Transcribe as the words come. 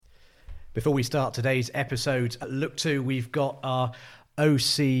Before we start today's episode, look to, we've got our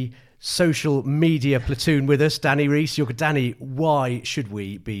OC social media platoon with us. Danny Rees. Danny, why should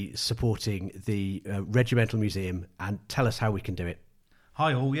we be supporting the Regimental Museum, and tell us how we can do it?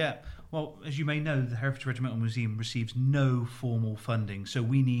 Hi all, yeah. Well, as you may know, the Herefords Regimental Museum receives no formal funding, so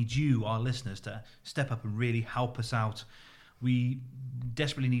we need you, our listeners, to step up and really help us out. We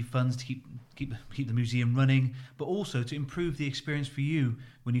desperately need funds to keep the museum running, but also to improve the experience for you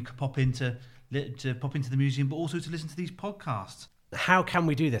when you pop into the museum, but also to listen to these podcasts. How can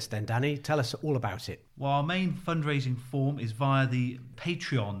we do this then, Danny? Tell us all about it. Well, our main fundraising form is via the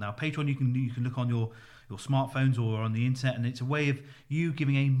Patreon. Now, Patreon you can look on your smartphones or on the internet, and it's a way of you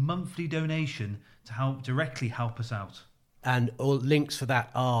giving a monthly donation to directly help us out. And all links for that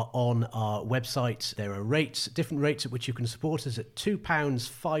are on our website. There are different rates at which you can support us at £2,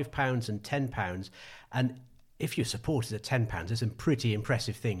 £5 and £10. And if you support us at £10, there's some pretty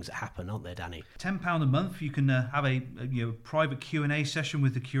impressive things that happen, aren't there, Danny? £10 a month, you can have a private Q&A session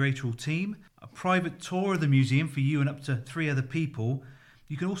with the curatorial team, a private tour of the museum for you and up to 3 other people.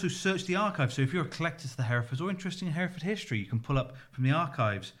 You can also search the archives. So if you're a collector to the Herefords or interested in Hereford history, you can pull up from the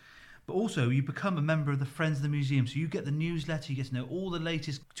archives. But also, you become a member of the Friends of the Museum, so you get the newsletter, you get to know all the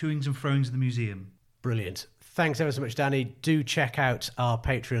latest toings and froings of the museum. Brilliant. Thanks ever so much, Danny. Do check out our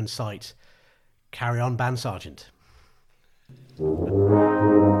Patreon site. Carry on, Band Sergeant. Hello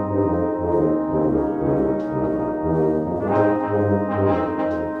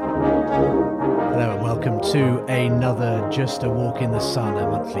and welcome to another Just a Walk in the Sun, a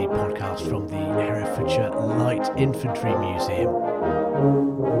monthly podcast from the Herefordshire Light Infantry Museum.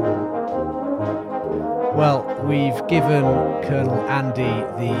 Well, we've given Colonel Andy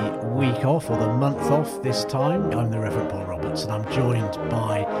the week off, or the month off this time. I'm the Reverend Paul Roberts, and I'm joined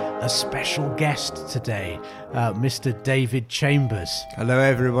by a special guest today, Mr. David Chambers. Hello,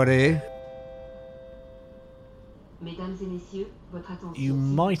 everybody. You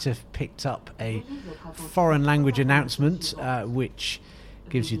might have picked up a foreign language announcement, which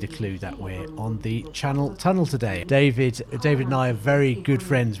gives you the clue that we're on the Channel Tunnel today. David and I are very good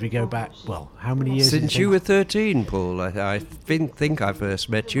friends. We go back, well, how many years? Since you were 13, Paul. I think I first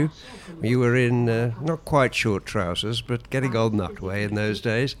met you. You were in not quite short trousers, but getting on that way in those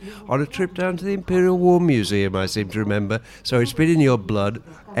days, on a trip down to the Imperial War Museum, I seem to remember. So it's been in your blood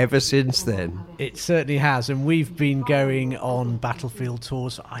ever since then. It certainly has, and we've been going on battlefield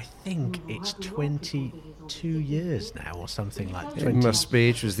tours. I think it's 22 years now or something like that. It must be.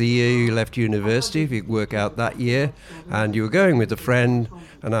 It was the year you left university, if you could work out that year, and you were going with a friend,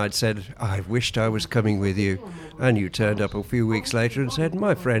 and I'd said, I wished I was coming with you. And you turned up a few weeks later and said,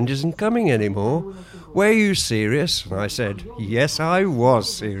 my friend isn't coming anymore. Were you serious? And I said, yes, I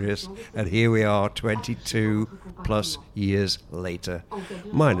was serious. And here we are 22 plus years later,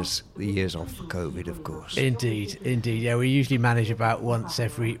 minus the years off for COVID, of course. Indeed. Yeah, we usually manage about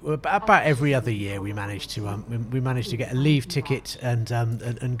every other year. We manage to get a leave ticket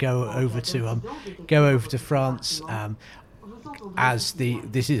and go over to France.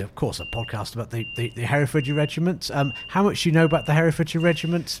 This is of course a podcast about the Herefordshire Regiment. How much do you know about the Herefordshire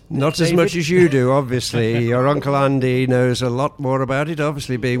Regiment? Not David? As much as you do, obviously. Your Uncle Andy knows a lot more about it,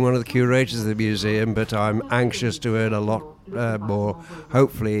 obviously being one of the curators of the museum, but I'm anxious to learn a lot more,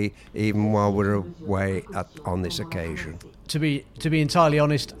 hopefully even while we're away on this occasion. To be entirely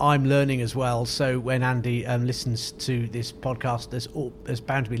honest, I'm learning as well. So when Andy listens to this podcast, there's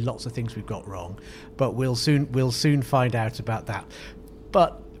bound to be lots of things we've got wrong, but we'll soon find out about that.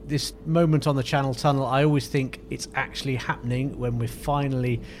 But this moment on the Channel Tunnel, I always think it's actually happening when we're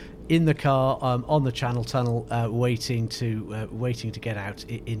finally in the car on the Channel Tunnel, waiting to get out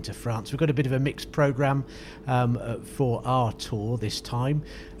into France. We've got a bit of a mixed programme for our tour this time,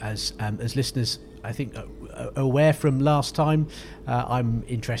 as listeners, I think, aware from last time. I'm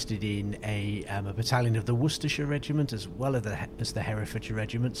interested in a battalion of the Worcestershire Regiment as well as the Herefordshire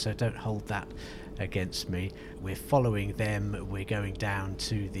Regiment, so don't hold that against me. We're following them. We're going down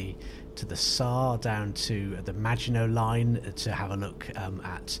to the Saar, down to the Maginot Line to have a look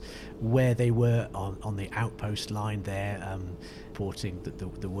at where they were on the outpost line there, supporting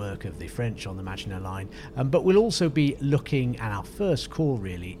the work of the French on the Maginot Line. But we'll also be looking, and our first call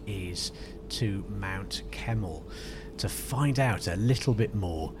really is to Mount Kemmel to find out a little bit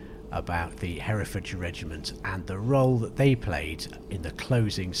more about the Herefordshire Regiment and the role that they played in the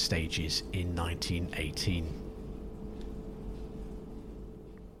closing stages in 1918.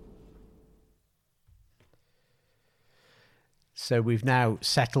 So we've now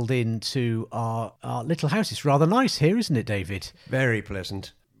settled into our little house. It's rather nice here, isn't it, David? Very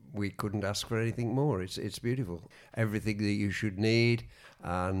pleasant. we couldn't ask for anything more. It's beautiful. Everything that you should need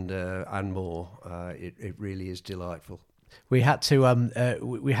and more. It really is delightful. We had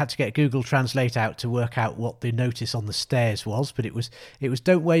to get Google Translate out to work out what the notice on the stairs was, but it was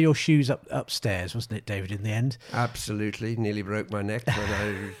don't wear your shoes upstairs, wasn't it, David? In the end, absolutely, nearly broke my neck when I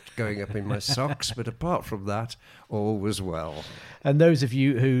was going up in my socks. But apart from that, all was well. And those of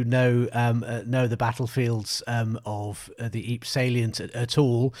you who know the battlefields of the Ypres salient at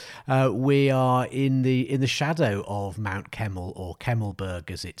all, we are in the shadow of Mount Kemmel, or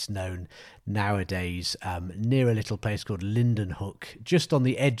Kemmelberg as it's known nowadays, near a little place called Lindenhook, just on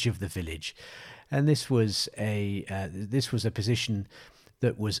the edge of the village. And this was a position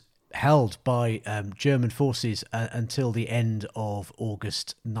that was held by German forces until the end of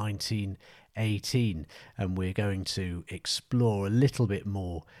August 1918, and we're going to explore a little bit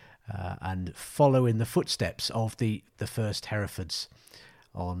more and follow in the footsteps of the first Herefords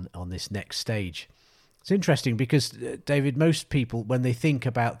on this next stage. It's interesting because, David, most people, when they think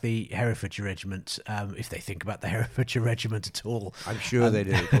about the Herefordshire Regiment, if they think about the Herefordshire Regiment at all, I'm sure they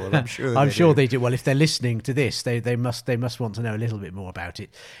do, Paul. I'm sure they do. Well, if they're listening to this, they must want to know a little bit more about it.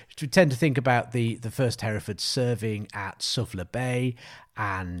 We tend to think about the first Herefords serving at Suvla Bay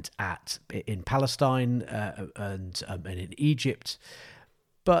and in Palestine and in Egypt,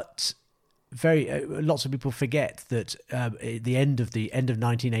 but lots of people forget that at the end of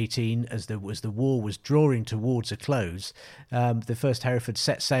 1918, as the war was drawing towards a close, the first Hereford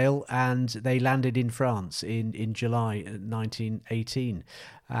set sail and they landed in France in July 1918,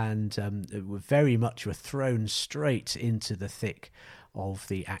 and very much were thrown straight into the thick of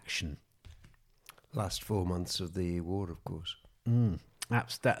the action. Last 4 months of the war, of course.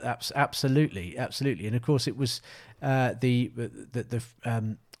 Absolutely, and of course it was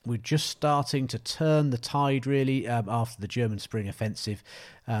we're just starting to turn the tide, really, after the German Spring Offensive.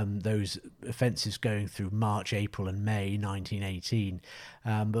 Those offensives going through March, April and May 1918.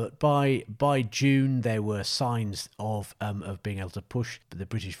 But by June, there were signs of being able to push the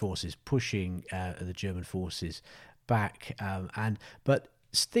British forces, pushing the German forces back. But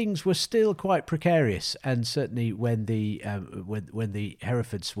things were still quite precarious, and certainly when the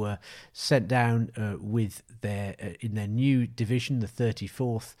Herefords were sent down with in their new division, the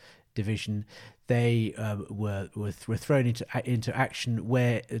 34th Division, they were thrown into action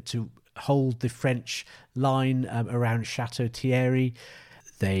where to hold the French line around Chateau Thierry.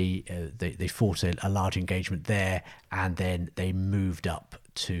 They fought a large engagement there, and then they moved up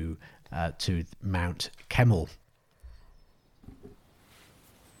to Mount Kemmel.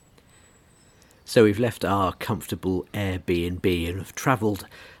 So we've left our comfortable Airbnb and have travelled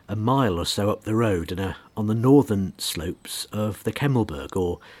a mile or so up the road and are on the northern slopes of the Kemmelberg,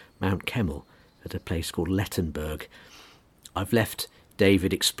 or Mount Kemmel, at a place called Lettenberg. I've left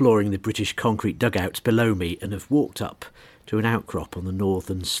David exploring the British concrete dugouts below me and have walked up to an outcrop on the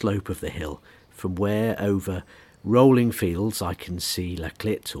northern slope of the hill, from where, over rolling fields, I can see La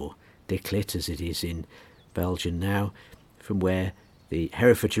Clit, or De Clit as it is in Belgium now, from where the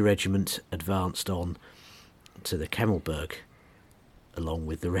Herefordshire Regiment advanced on to the Kemmelberg, along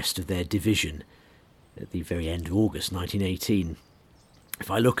with the rest of their division, at the very end of August 1918.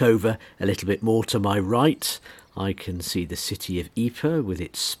 If I look over a little bit more to my right, I can see the city of Ypres with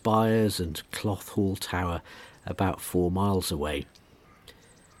its spires and cloth hall tower about 4 miles away.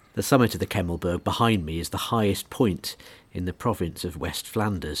 The summit of the Kemmelberg behind me is the highest point in the province of West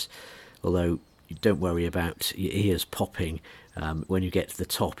Flanders, although don't worry about your ears popping when you get to the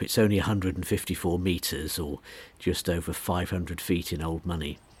top. It's only 154 metres, or just over 500 feet in old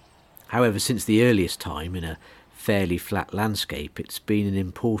money. However, since the earliest time, in a fairly flat landscape, it's been an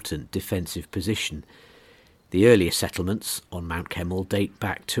important defensive position. The earliest settlements on Mount Kemmel date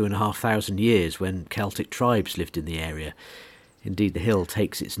back 2,500 years, when Celtic tribes lived in the area. Indeed, the hill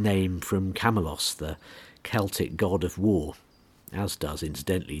takes its name from Camelos, the Celtic god of war, as does,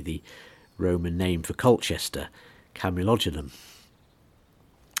 incidentally, the Roman name for Colchester, Camulogenum.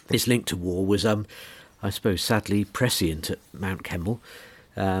 This link to war was, I suppose, sadly prescient at Mount Kemmel.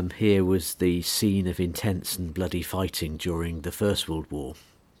 Here was the scene of intense and bloody fighting during the First World War.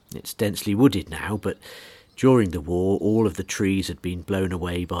 It's densely wooded now, but during the war all of the trees had been blown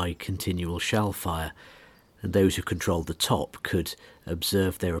away by continual shell fire, and those who controlled the top could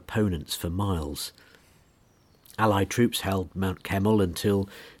observe their opponents for miles. Allied troops held Mount Kemmel until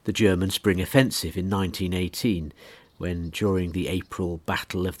the German Spring Offensive in 1918, when, during the April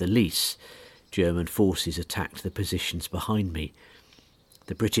Battle of the Lys, German forces attacked the positions behind me.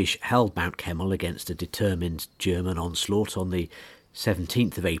 The British held Mount Kemmel against a determined German onslaught on the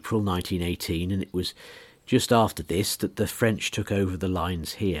 17th of April 1918, and it was just after this that the French took over the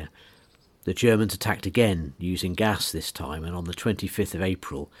lines here. The Germans attacked again, using gas this time, and on the 25th of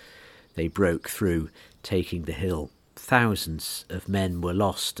April they broke through, taking the hill. Thousands of men were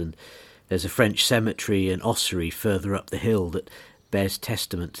lost, and there's a French cemetery and ossuary further up the hill that bears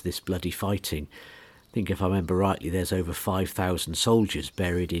testament to this bloody fighting. I think if I remember rightly, there's over 5,000 soldiers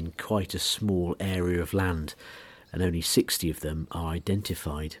buried in quite a small area of land, and only 60 of them are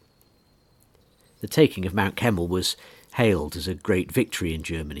identified. The taking of Mount Kemmel was hailed as a great victory in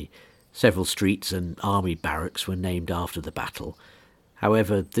Germany. Several streets and army barracks were named after the battle.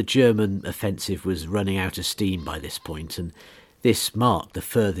 However, the German offensive was running out of steam by this point, and this marked the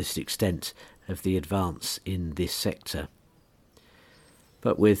furthest extent of the advance in this sector.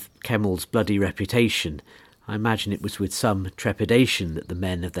 But with Kemmel's bloody reputation, I imagine it was with some trepidation that the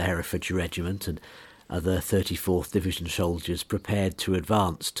men of the Herefords Regiment and other 34th Division soldiers prepared to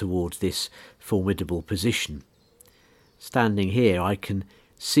advance towards this formidable position. Standing here, I can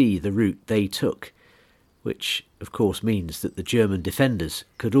see the route they took, which of course means that the German defenders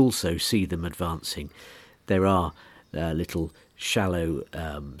could also see them advancing. There are little shallow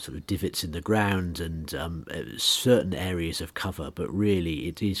sort of divots in the ground and certain areas of cover, but really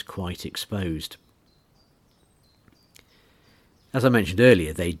it is quite exposed. As I mentioned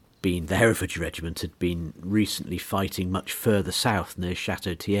earlier, the Herefords Regiment had been recently fighting much further south near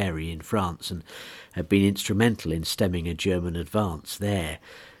Château Thierry in France, and had been instrumental in stemming a German advance there.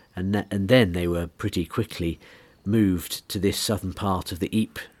 And then they were pretty quickly moved to this southern part of the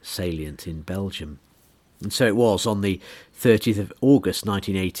Ypres salient in Belgium. And so it was on the 30th of August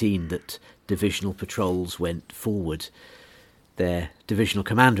 1918 that divisional patrols went forward. Their divisional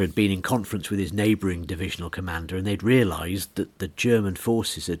commander had been in conference with his neighbouring divisional commander, and they'd realised that the German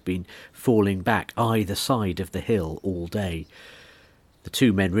forces had been falling back either side of the hill all day. The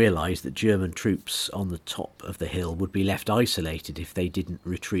two men realised that German troops on the top of the hill would be left isolated if they didn't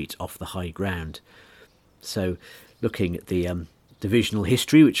retreat off the high ground. So, looking at the divisional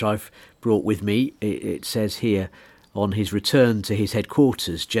history, which I've brought with me, it says here, on his return to his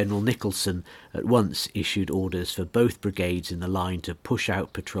headquarters, General Nicholson at once issued orders for both brigades in the line to push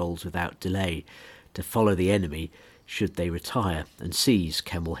out patrols without delay, to follow the enemy should they retire and seize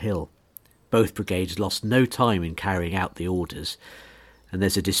Kemmel Hill. Both brigades lost no time in carrying out the orders, and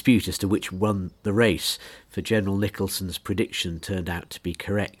there's a dispute as to which won the race, for General Nicholson's prediction turned out to be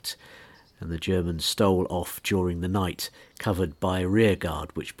correct, and the Germans stole off during the night, covered by a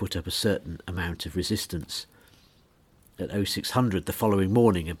rearguard which put up a certain amount of resistance. At 0600 the following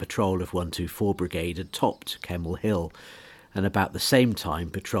morning, a patrol of 124 Brigade had topped Kemmel Hill, and about the same time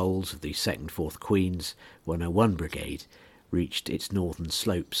patrols of the 2nd 4th Queen's 101 Brigade reached its northern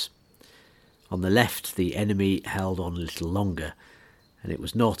slopes. On the left the enemy held on a little longer, and it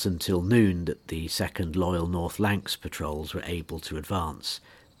was not until noon that the 2nd Loyal North Lancs patrols were able to advance,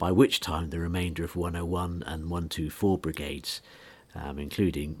 by which time the remainder of 101 and 124 brigades,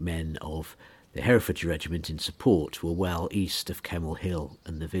 including men of the Herefords Regiment in support, were well east of Kemmel Hill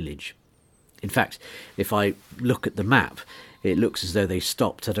and the village. In fact, if I look at the map, it looks as though they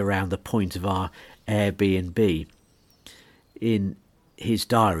stopped at around the point of our Airbnb. In his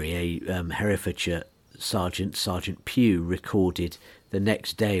diary, a Herefordshire Sergeant Pugh, recorded the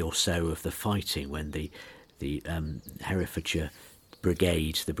next day or so of the fighting when the Herefordshire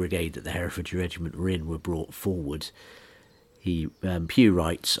Brigade, the brigade that the Herefords Regiment were in, were brought forward. Pugh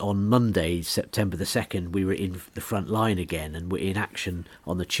writes, on Monday, September the 2nd, we were in the front line again and were in action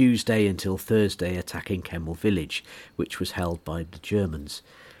on the Tuesday until Thursday, attacking Kemmel village, which was held by the Germans.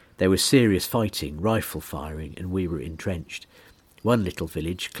 There was serious fighting, rifle firing, and we were entrenched. One little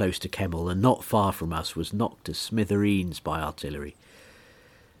village close to Kemmel and not far from us was knocked to smithereens by artillery.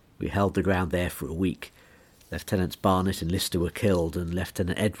 We held the ground there for a week. Lieutenants Barnett and Lister were killed, and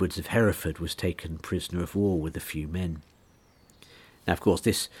Lieutenant Edwards of Hereford was taken prisoner of war with a few men. Now, of course,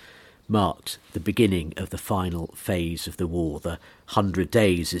 this marked the beginning of the final phase of the war, the 100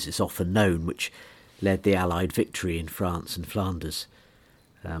 days, as it's often known, which led the Allied victory in France and Flanders.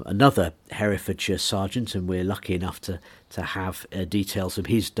 Another Herefordshire sergeant, and we're lucky enough to have details of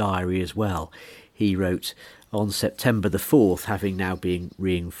his diary as well. He wrote, on September the 4th, having now been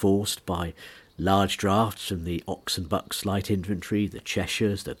reinforced by large drafts from the Ox and Bucks light infantry, the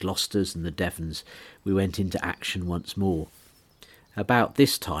Cheshires, the Gloucesters and the Devons, we went into action once more. About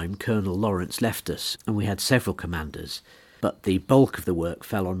this time Colonel Lawrence left us, and we had several commanders, but the bulk of the work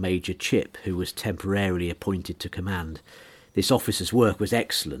fell on Major Chipp, who was temporarily appointed to command. This officer's work was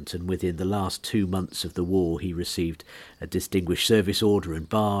excellent, and within the last 2 months of the war he received a Distinguished Service Order and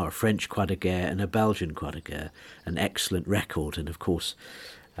Bar, a French Croix de Guerre and a Belgian Croix de Guerre, an excellent record, and of course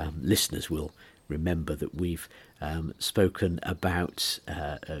listeners will remember that we've spoken about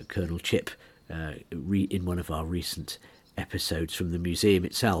Colonel Chip in one of our recent episodes from the museum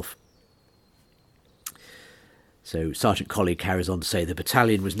itself. So Sergeant Colley carries on to say the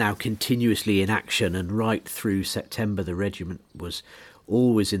battalion was now continuously in action, and right through September the regiment was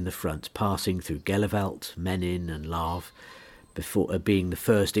always in the front, passing through Gellivelt, Menin and Lav, before being the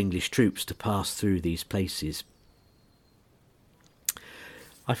first English troops to pass through these places.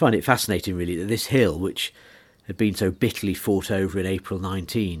 I find it fascinating, really, that this hill, which had been so bitterly fought over in April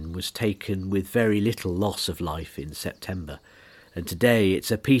 19, was taken with very little loss of life in September. And today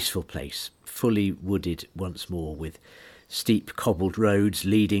it's a peaceful place, fully wooded once more, with steep cobbled roads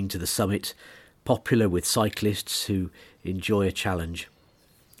leading to the summit, popular with cyclists who enjoy a challenge.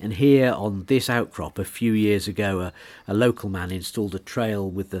 And here on this outcrop a few years ago a local man installed a trail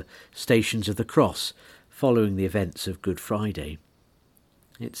with the Stations of the Cross following the events of Good Friday.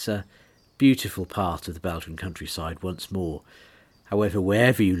 It's a beautiful part of the Belgian countryside once more. However,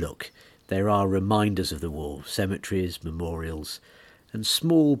 wherever you look, there are reminders of the war, cemeteries, memorials, and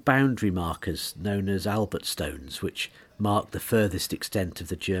small boundary markers known as Albert Stones, which mark the furthest extent of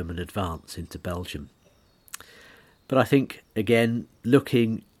the German advance into Belgium. But I think, again,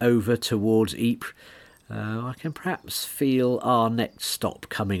 looking over towards Ypres, I can perhaps feel our next stop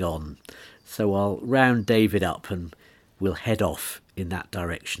coming on. So I'll round David up and we'll head off in that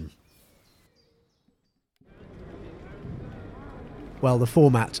direction. Well, the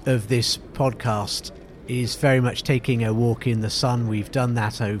format of this podcast is very much taking a walk in the sun. We've done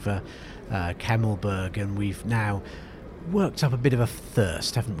that over Kemmelberg, and we've now worked up a bit of a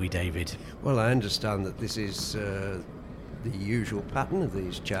thirst, haven't we, David? Well, I understand that this is the usual pattern of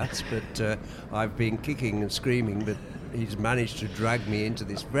these chats, but I've been kicking and screaming, but he's managed to drag me into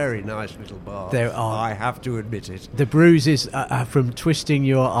this very nice little bar. I have to admit it. The bruises from twisting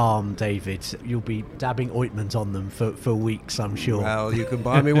your arm, David. You'll be dabbing ointment on them for weeks, I'm sure. Well, you can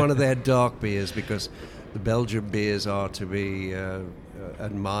buy me one of their dark beers, because the Belgian beers are to be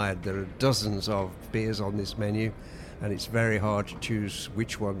admired. There are dozens of beers on this menu, and it's very hard to choose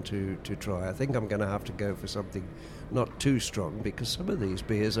which one to try. I think I'm going to have to go for something not too strong, because some of these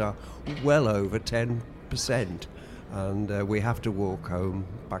beers are well over 10%. And we have to walk home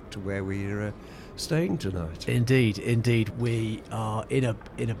back to where we're staying tonight. Indeed. We are in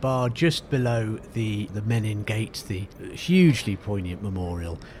a bar just below the Menin Gate, the hugely poignant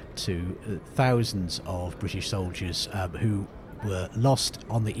memorial to thousands of British soldiers who were lost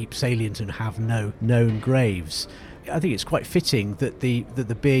on the Ypres salient and have no known graves. I think it's quite fitting that the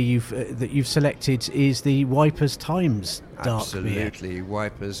beer you've selected is the Wipers Times dark beer. Absolutely,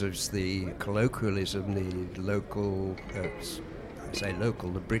 Wipers is the colloquialism, the local,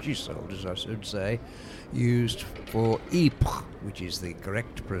 the British soldiers, I should say, used for Ypres, which is the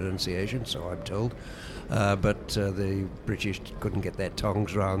correct pronunciation, so I'm told. But the British couldn't get their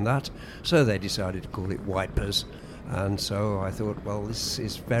tongues around that, so they decided to call it Wipers. And so I thought, well, this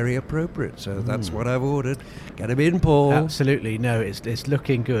is very appropriate. So that's what I've ordered. Get them in, Paul. Absolutely. No, it's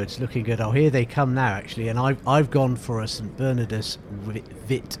looking good. It's looking good. Oh, here they come now, actually. And I've gone for a St. Bernardus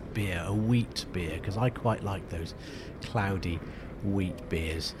Wit beer, a wheat beer, because I quite like those cloudy wheat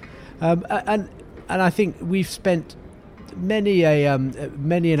beers. And I think we've spent many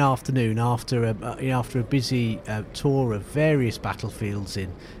an afternoon after a busy tour of various battlefields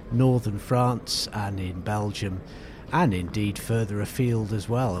in northern France and in Belgium, and indeed further afield as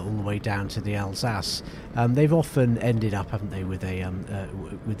well, all the way down to the Alsace. They've often ended up, haven't they, with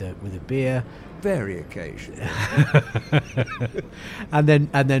a beer, very occasionally, and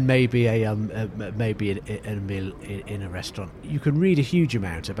then maybe a meal in a restaurant. You can read a huge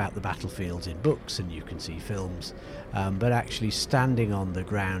amount about the battlefields in books, and you can see films, but actually standing on the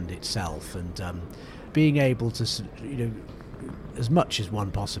ground itself and being able to, as much as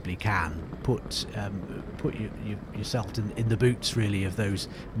one possibly can, put yourself in the boots, really, of those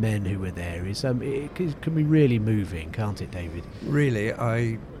men who were there. It can be really moving, can't it, David? Really,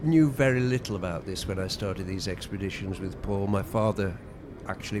 I knew very little about this when I started these expeditions with Paul. My father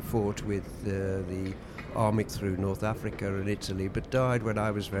actually fought with the army through North Africa and Italy, but died when I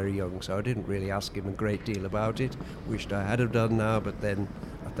was very young, so I didn't really ask him a great deal about it. Wished I had have done now, but then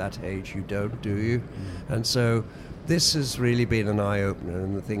at that age you don't, do you? And so this has really been an eye-opener,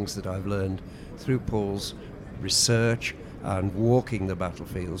 and the things that I've learned through Paul's research and walking the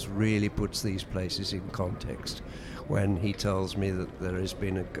battlefields really puts these places in context. When he tells me that there has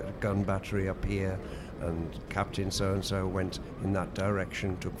been a gun battery up here and Captain so-and-so went in that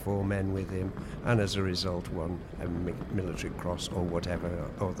direction, took 4 men with him, and as a result won a military cross or whatever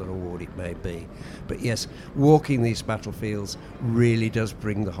other award it may be. But yes, walking these battlefields really does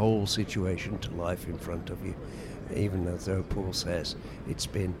bring the whole situation to life in front of you, even though Paul says it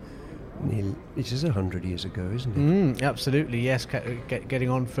is 100 years ago, isn't it? Absolutely, yes. Getting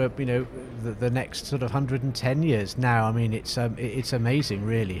on for the next sort of 110 years now. I mean, it's amazing,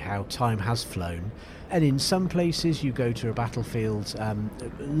 really, how time has flown. And in some places, you go to a battlefield,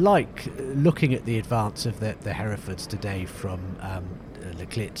 like looking at the advance of the Herefords today from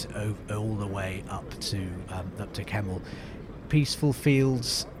Leclit all the way up to Kemmel. Peaceful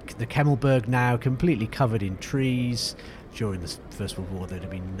fields. The Kemmelberg now completely covered in trees. During the First World War, there'd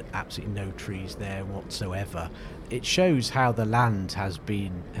have been absolutely no trees there whatsoever. It shows how the land has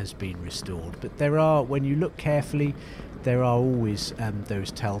been restored. But there are, when you look carefully, there are always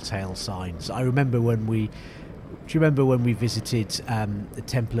those telltale signs. I remember when we visited the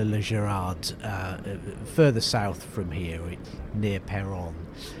Temple Le Gerard further south from here, near Peronne.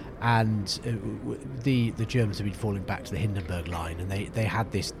 And the Germans had been falling back to the Hindenburg line, and they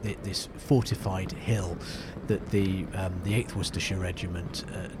had this fortified hill that the 8th Worcestershire Regiment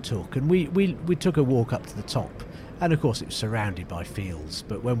took, and we took a walk up to the top, and of course it was surrounded by fields.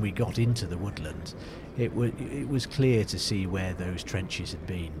 But when we got into the woodland, it was clear to see where those trenches had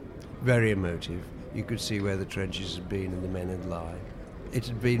been. Very emotive. You could see where the trenches had been and the men had lied. It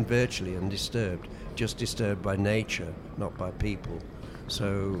had been virtually undisturbed, just disturbed by nature, not by people.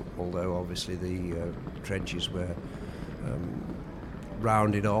 So, although obviously the trenches were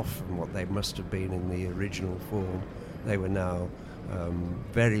rounded off from what they must have been in the original form, they were now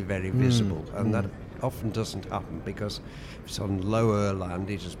very, very visible. And that often doesn't happen because if it's on lower land,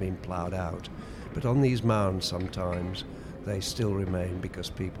 it has been ploughed out. But on these mounds, sometimes they still remain because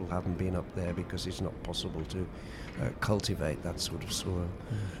people haven't been up there, because it's not possible to cultivate that sort of soil.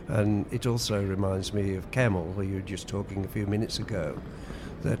 And it also reminds me of Kemmel, where you were just talking a few minutes ago,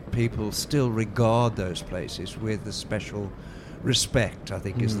 that people still regard those places with a special respect, I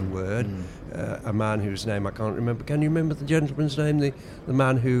think is the word. A man whose name I can't remember. Can you remember the gentleman's name? The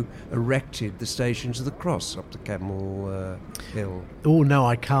man who erected the Stations of the Cross up the Kemmel hill. Oh no,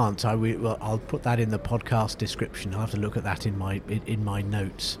 I can't. I'll put that in the podcast description. I'll have to look at that in my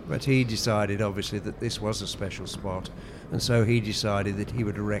notes. But he decided, obviously, that this was a special spot, and so he decided that he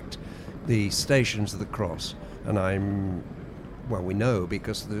would erect the Stations of the Cross. And we know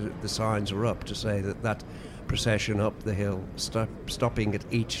because the signs are up to say that procession up the hill, stopping at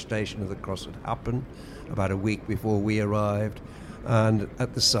each Station of the Cross, had happened about a week before we arrived, and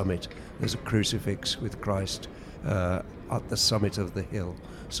at the summit there's a crucifix with Christ at the summit of the hill.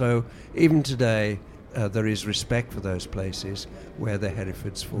 So even today there is respect for those places where the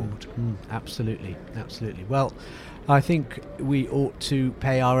Herefords fought. Absolutely. Well, I think we ought to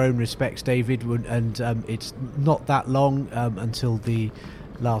pay our own respects, David, and it's not that long until the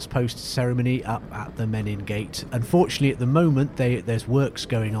last post ceremony up at the Menin Gate. Unfortunately, at the moment there's works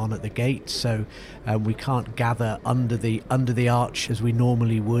going on at the gate, so we can't gather under the arch as we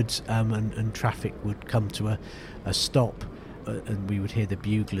normally would, and traffic would come to a stop, and we would hear the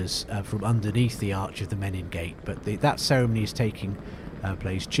buglers from underneath the arch of the Menin Gate. But that ceremony is taking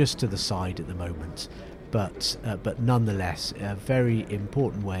place just to the side at the moment. But nonetheless, a very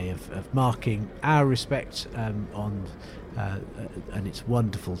important way of marking our respect and it's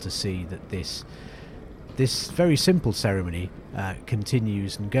wonderful to see that this very simple ceremony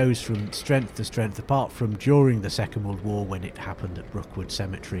continues and goes from strength to strength, apart from during the Second World War when it happened at Brookwood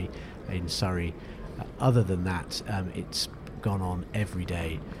Cemetery in Surrey. Other than that, it's gone on every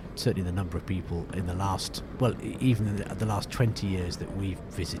day. Certainly the number of people in the last 20 years that we've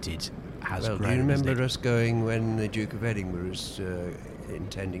visited has grown. Do you remember us going when the Duke of Edinburgh was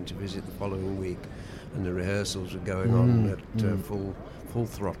intending to visit the following week, and the rehearsals were going on at full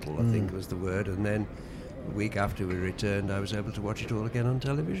throttle, I think was the word, and then the week after we returned I was able to watch it all again on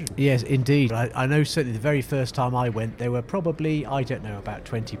television. Yes, indeed. I know certainly the very first time I went there were probably, I don't know, about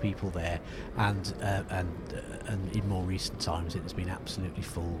 20 people there, and in more recent times it has been absolutely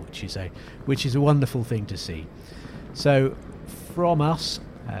full, which is a wonderful thing to see. So from us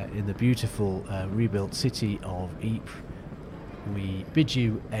in the beautiful rebuilt city of Ypres, we bid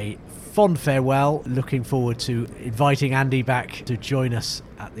you a fond farewell, looking forward to inviting Andy back to join us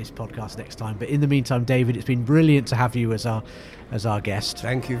at this podcast next time. But in the meantime, David, it's been brilliant to have you as our guest.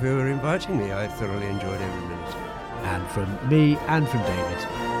 Thank you for inviting me. I thoroughly enjoyed every minute. And from me and from David,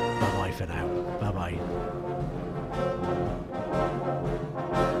 bye-bye for now. Bye-bye.